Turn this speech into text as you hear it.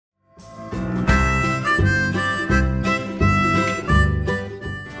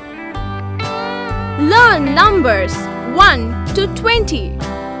Learn numbers 1 to 20.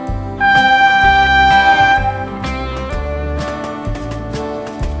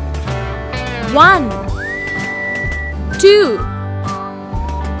 1, 2,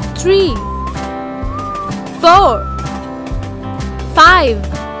 3, 4, 5,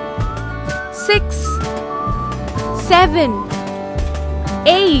 6, 7,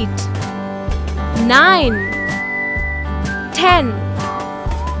 8, 9, 10,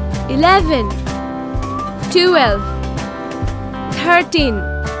 11, 12, 13,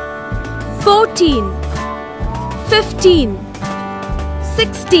 14, 15,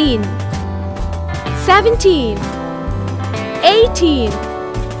 16, 17, 18,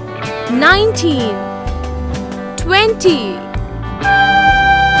 19, 20.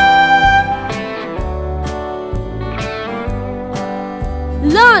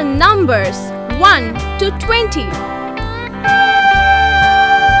 Learn numbers 1 to 20.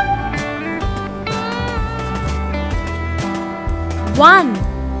 1,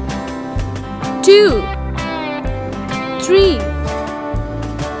 2, 3,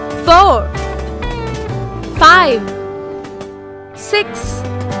 4, 5, 6,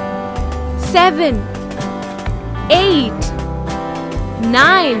 7, 8,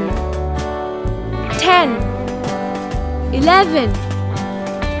 9, 10, 11,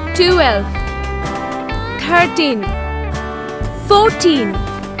 12, 13, 14,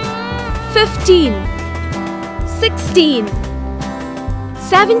 15, 16,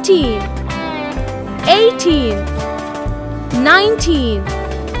 17, 18, 19,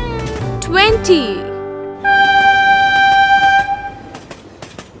 20.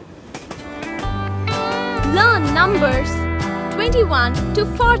 Learn numbers 21 to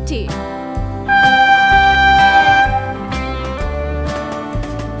 40.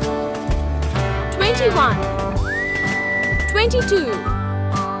 21, 22,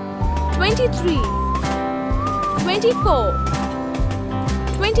 23, 24,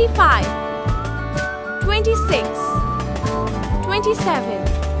 25, 26, 27,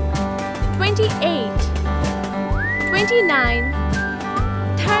 28, 29,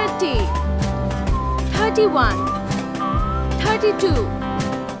 30, 31, 32,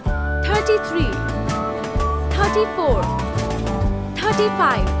 33, 34,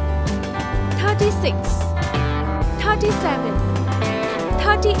 35, 36, 37,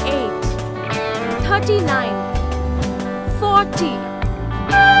 38, 39, 40.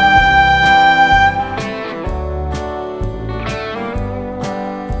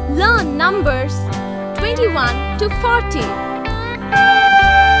 Learn numbers 21 to 40.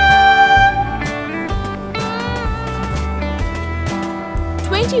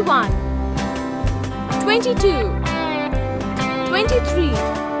 21, 22, 23,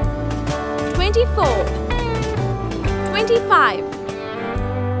 24, 25,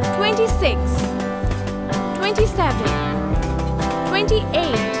 26, 27, 28,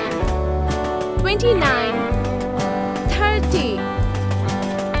 29, 30,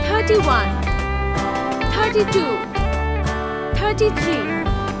 31, 32, 33,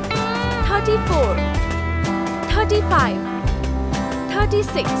 34, 35,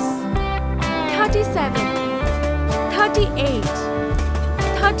 36, 37, 38,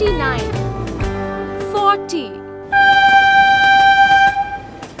 39, 40.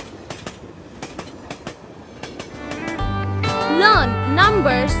 Learn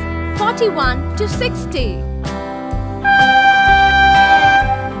numbers 41 to 60.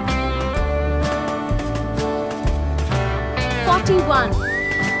 41,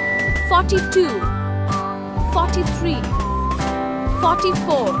 42, 43,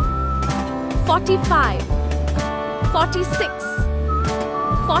 44, 45, 46,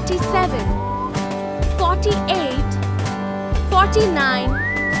 47, 48, 49,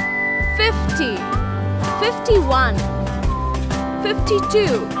 50, 51,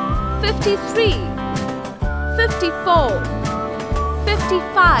 52, 53, 54,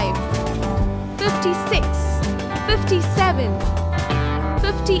 55, 56, 57,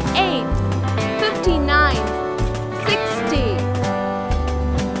 58, 59, 60.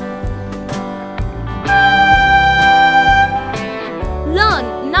 Learn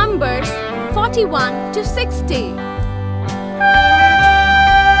numbers 41 to 60.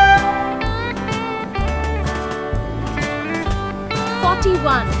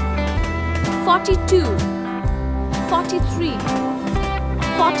 41, 42, 43,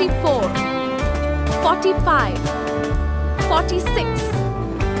 44, 45, 46,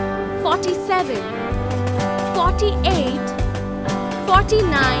 47, 48,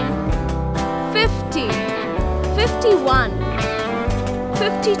 49, 50, 51,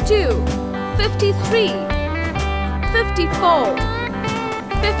 52, 53, 54,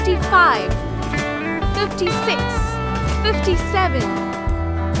 55, 56, 57,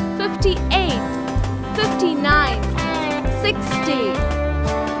 58, 59, 60.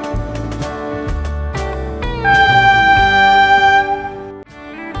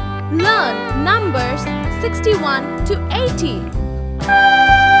 Learn numbers 61 to 80.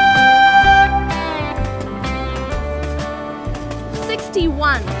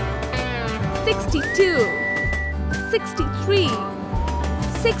 61, 62, 63,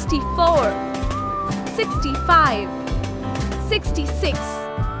 64, 65, 66,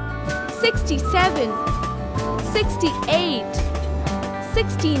 67, 68,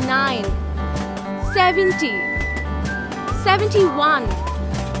 69, 70, 71,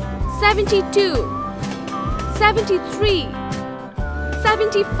 72, 73,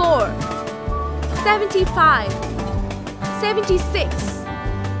 74, 75, 76,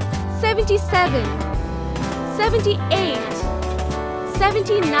 77, 78,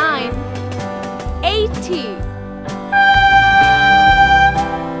 79, 80.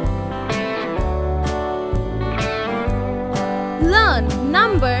 Learn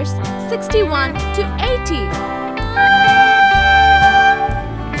numbers 61 to 80.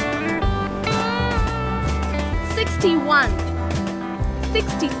 61,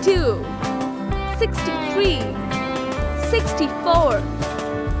 62, 63, 64,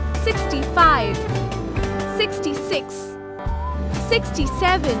 65, 66,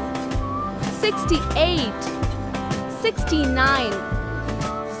 67, 68, 69,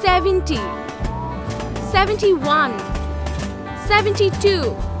 70, 71,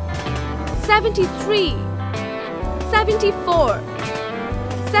 72, 73, 74,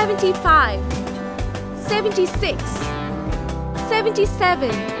 75, 76,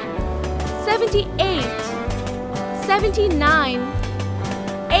 77, 78, 79,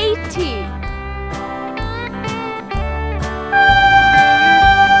 80.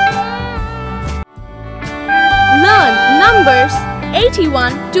 Learn numbers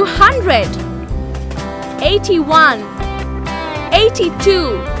 81 to 100. 81,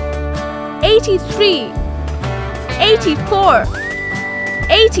 82, 83, 84,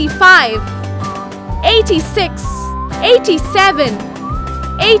 85, 86, 87,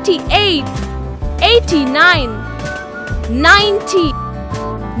 88, 89, 90,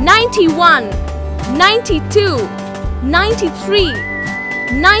 91, 92, 93,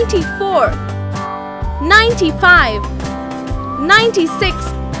 94, 95,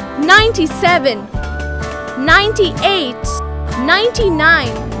 96, 97, 98, 99,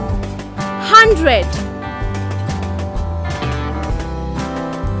 100.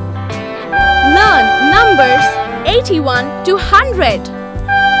 Learn numbers 81 to 100.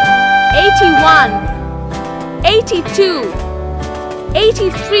 81, 82,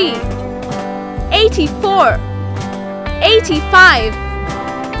 83, 84, 85,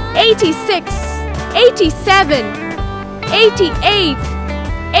 86, 87, 88,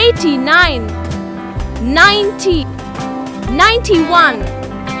 89, 90, 91,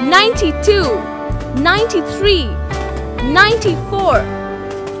 92, 93, 94,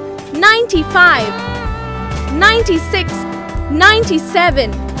 95, 96,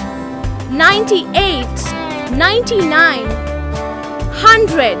 97, 98, 99,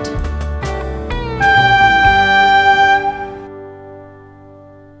 100.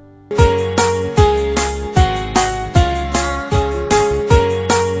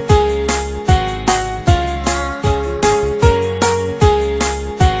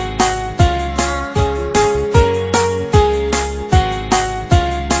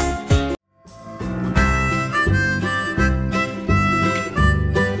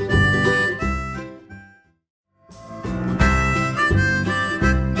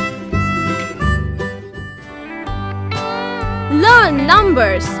 Learn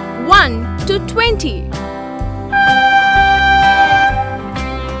numbers 1 to 20.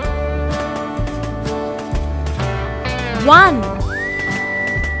 1,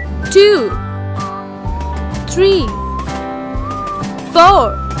 2, 3,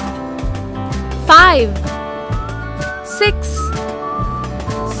 4, 5, 6,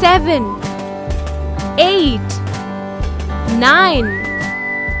 7, 8, 9,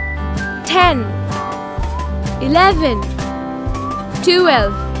 10, 11,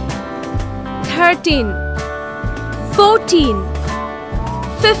 12, 13, 14,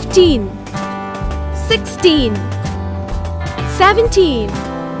 15, 16, 17,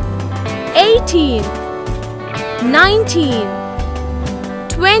 18, 19,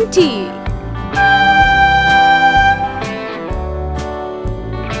 20.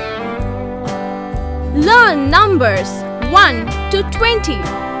 Learn numbers 1 to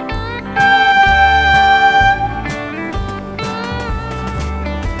 20.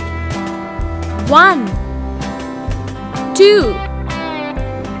 1, 2,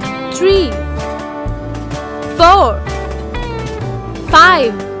 3, 4,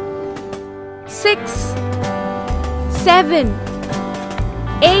 5, 6, 7,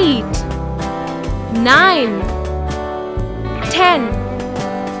 8, 9, 10,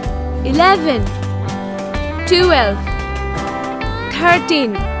 11, 12,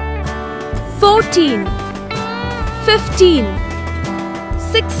 13, 14, 15,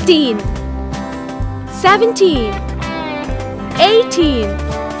 16, 17, 18,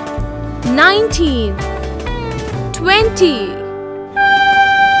 19, 20.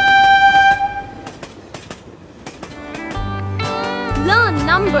 Learn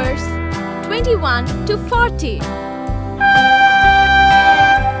numbers 21 to 40.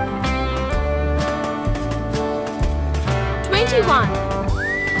 21,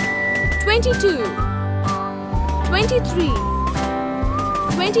 22, 23,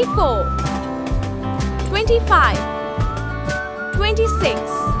 24, 25, 26,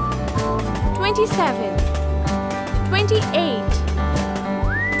 27, 28,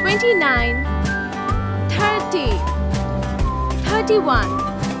 29, 30, 31,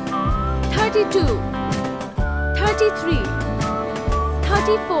 32, 33,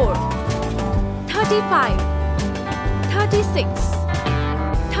 34, 35, 36,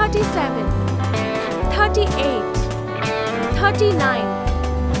 37, 38, 39,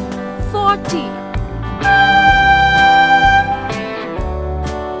 40.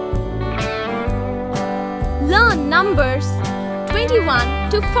 Learn numbers 21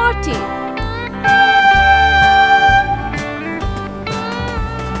 to 40.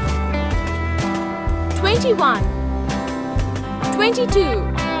 21, 22,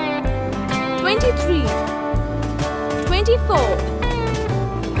 23, 24,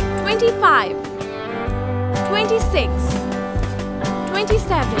 25, 26,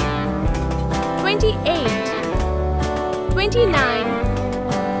 27, 28, 29,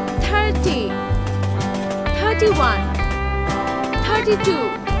 30, 31, 32,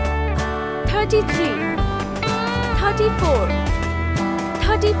 33, 34,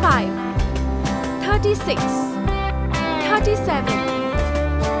 35, 36, 37,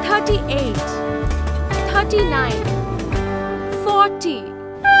 38, 39, 40.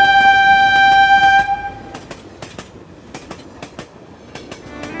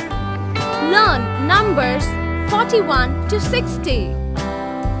 Learn numbers 41 to 60.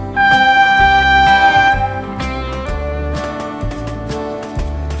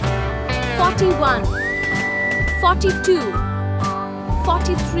 41, 42,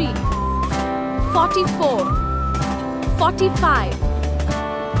 43, 44, 45,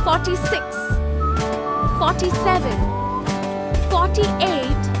 46, 47,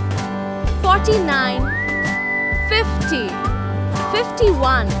 48, 49, 50,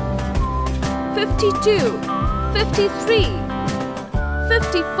 51, 52, 53,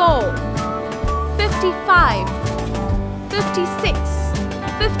 54, 55, 56,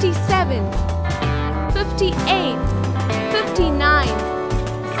 57, 58, 59,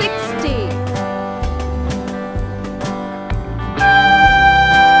 60.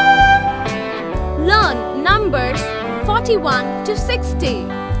 Learn numbers 41 to 60.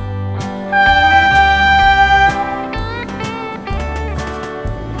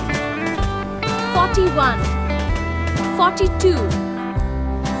 41, 42,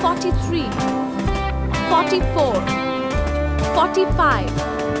 43, 44, 45,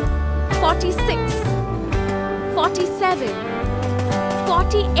 46, 47,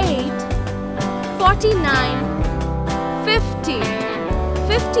 48, 49, 50,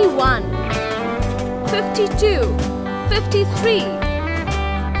 51, 52, 53,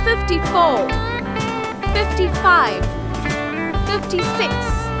 54, 55, 56,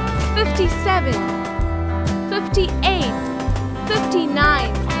 57, 58,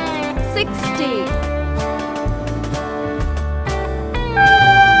 59, 60.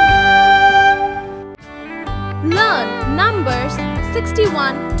 Learn numbers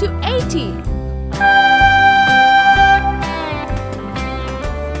 61 to 80.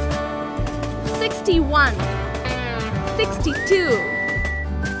 61, 62,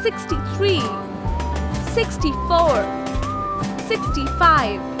 63, 64,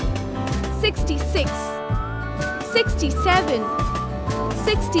 65, 66, 67,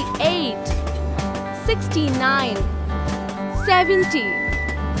 68, 69, 70,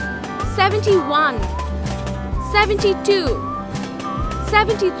 71, 72,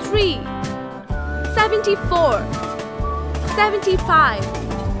 73, 74, 75,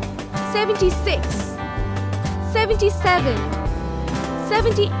 76, 77,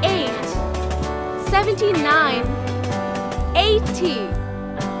 78, 79, 80.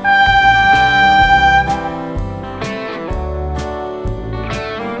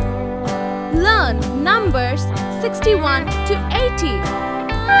 Numbers 61 to 80.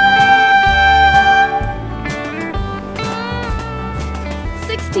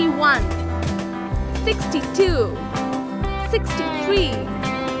 61, 62, 63,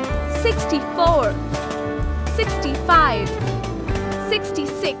 64, 65,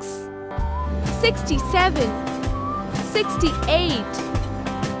 66, 67, 68,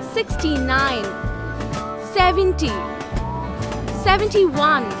 69, 70,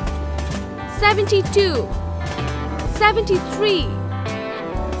 71, 72, 73,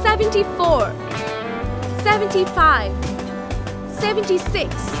 74, 75,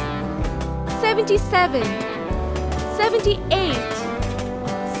 76, 77, 78,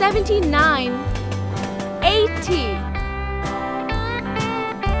 79, 80.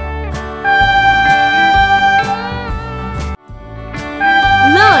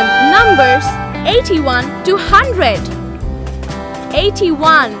 Learn numbers 81 to 100.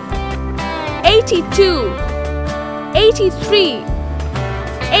 81, 82, 83,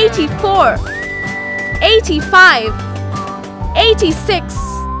 84, 85, 86,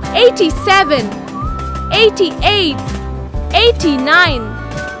 87, 88, 89,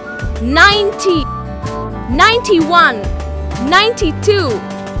 90, 91, 92,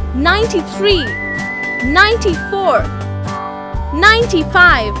 93, 94,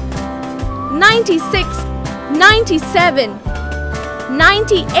 95, 96, 97,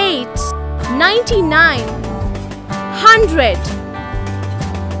 98, 99, 100.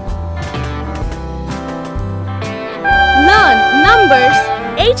 Learn numbers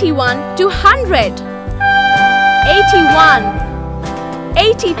 81 to 100. 81,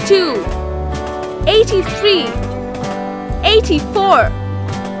 82, 83, 84,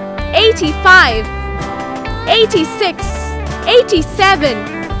 85, 86, 87,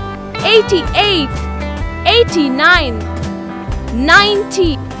 88, 89,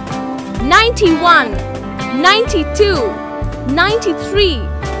 90, 91, 92, 93,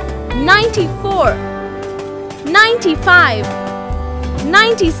 94, 95,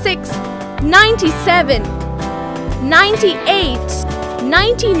 96, 97, 98,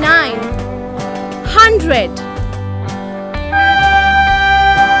 99, 100.